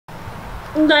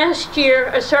last year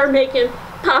I started making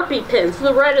poppy pins.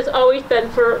 The red has always been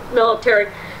for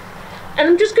military. And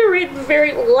I'm just going to read the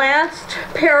very last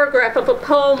paragraph of a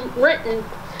poem written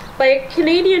by a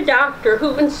Canadian doctor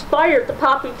who inspired the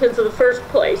poppy pins in the first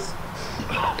place.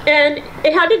 And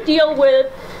it had to deal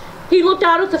with, he looked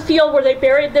out at the field where they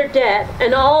buried their dead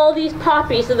and all these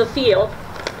poppies in the field.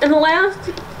 And the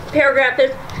last paragraph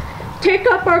is, take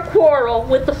up our quarrel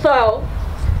with the foe.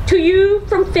 To you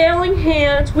from failing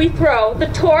hands we throw, the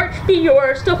torch be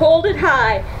yours to hold it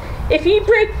high. If ye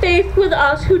break faith with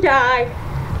us who die,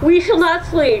 we shall not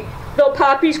sleep, though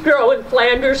poppies grow in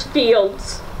Flanders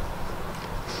Fields.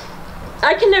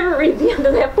 I can never read the end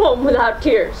of that poem without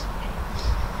tears.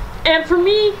 And for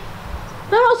me,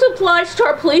 that also applies to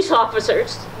our police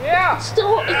officers. Yeah.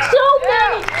 So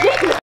many.